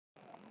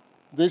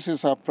This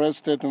is a press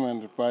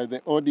statement by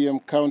the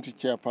ODM county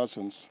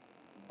chairpersons.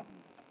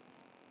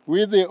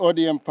 We, the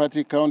ODM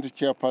party county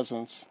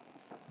chairpersons,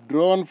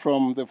 drawn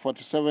from the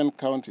 47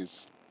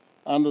 counties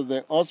under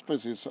the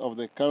auspices of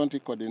the County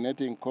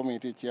Coordinating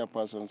Committee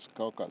Chairpersons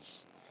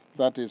Caucus,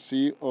 that is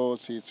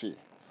COCC,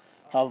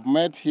 have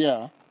met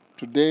here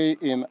today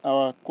in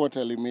our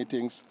quarterly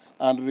meetings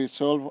and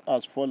resolve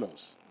as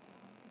follows.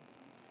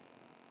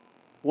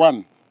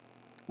 1.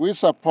 We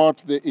support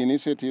the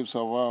initiatives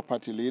of our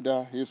party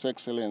leader, His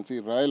Excellency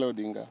Raila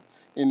Odinga,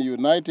 in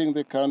uniting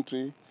the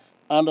country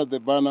under the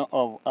banner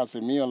of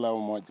Azimio la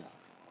Umoja.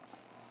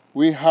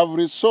 We have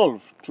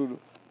resolved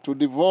to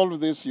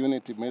devolve this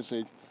unity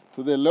message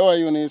to the lower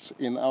units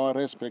in our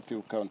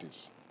respective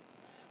counties.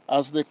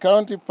 As the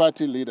county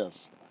party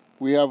leaders,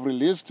 we have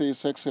released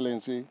His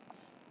Excellency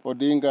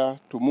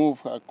Odinga to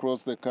move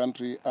across the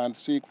country and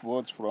seek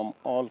votes from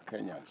all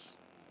Kenyans.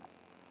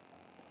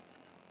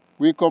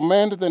 We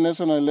commend the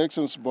National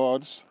Elections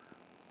Board's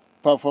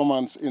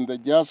performance in the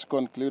just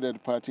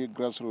concluded party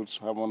grassroots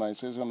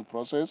harmonization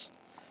process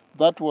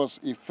that was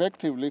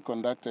effectively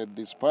conducted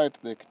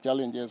despite the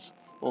challenges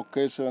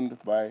occasioned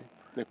by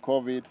the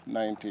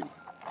COVID-19.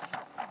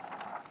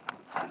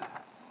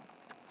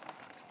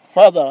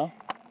 Further,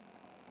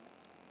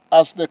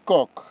 as the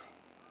COC,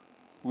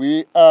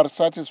 we are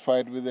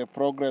satisfied with the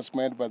progress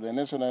made by the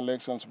National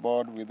Elections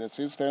Board with the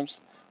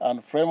systems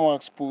and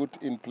frameworks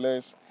put in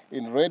place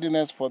in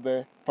readiness for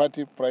the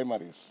party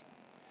primaries.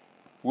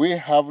 We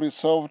have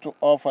resolved to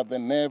offer the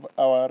NEB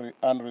our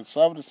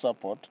unreserved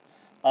support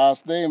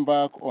as they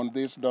embark on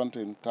this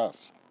daunting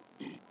task.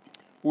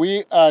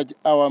 We urge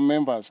our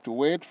members to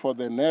wait for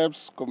the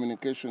NEB's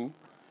communication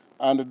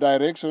and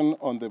direction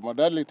on the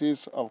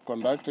modalities of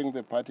conducting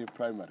the party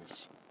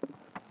primaries.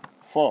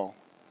 4.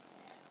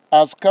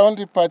 As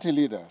county party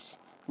leaders,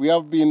 we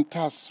have been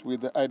tasked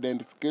with the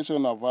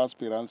identification of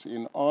aspirants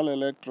in all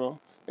electoral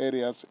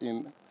areas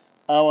in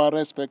our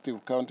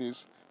respective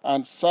counties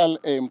and shall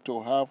aim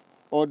to have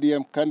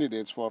ODM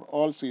candidates for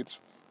all seats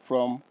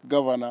from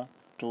governor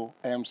to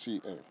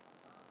MCA.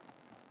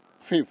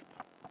 5th,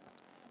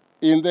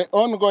 in the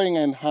ongoing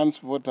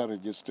enhanced voter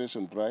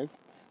registration drive,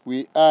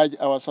 we urge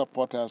our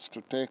supporters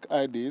to take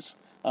IDs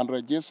and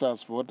register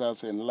as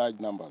voters in large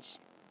numbers.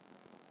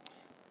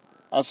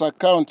 As a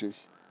county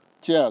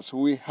chairs,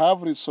 we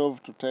have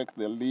resolved to take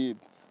the lead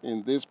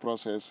in this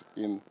process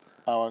in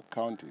our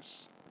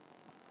counties.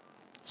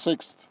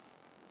 6th,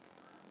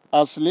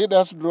 as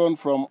leaders drawn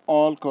from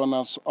all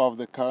corners of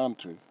the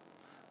country,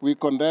 we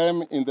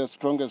condemn in the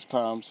strongest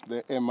terms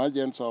the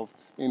emergence of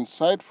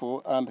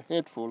insightful and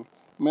hateful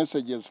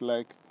messages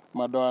like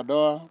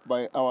madoadoa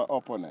by our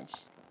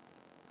opponents.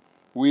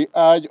 We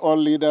urge all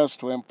leaders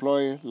to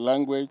employ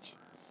language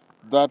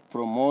that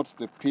promotes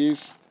the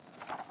peace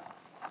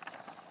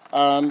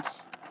and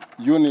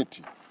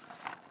unity.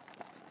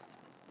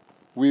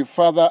 We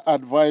further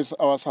advise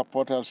our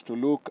supporters to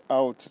look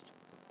out,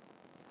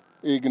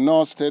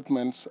 ignore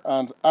statements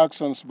and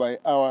actions by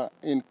our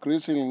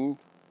increasingly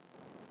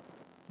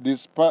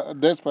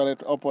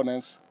desperate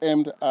opponents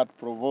aimed at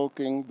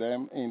provoking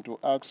them into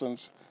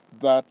actions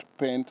that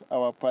paint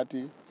our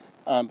party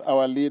and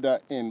our leader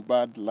in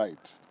bad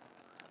light.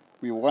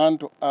 We want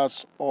to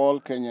ask all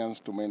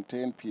Kenyans to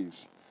maintain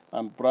peace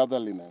and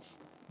brotherliness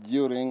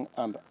during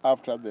and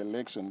after the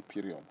election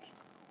period.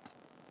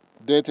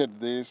 Dated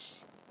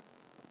this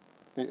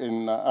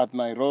at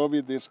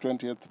Nairobi, this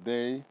 20th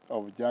day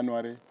of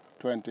January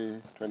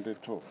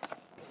 2022.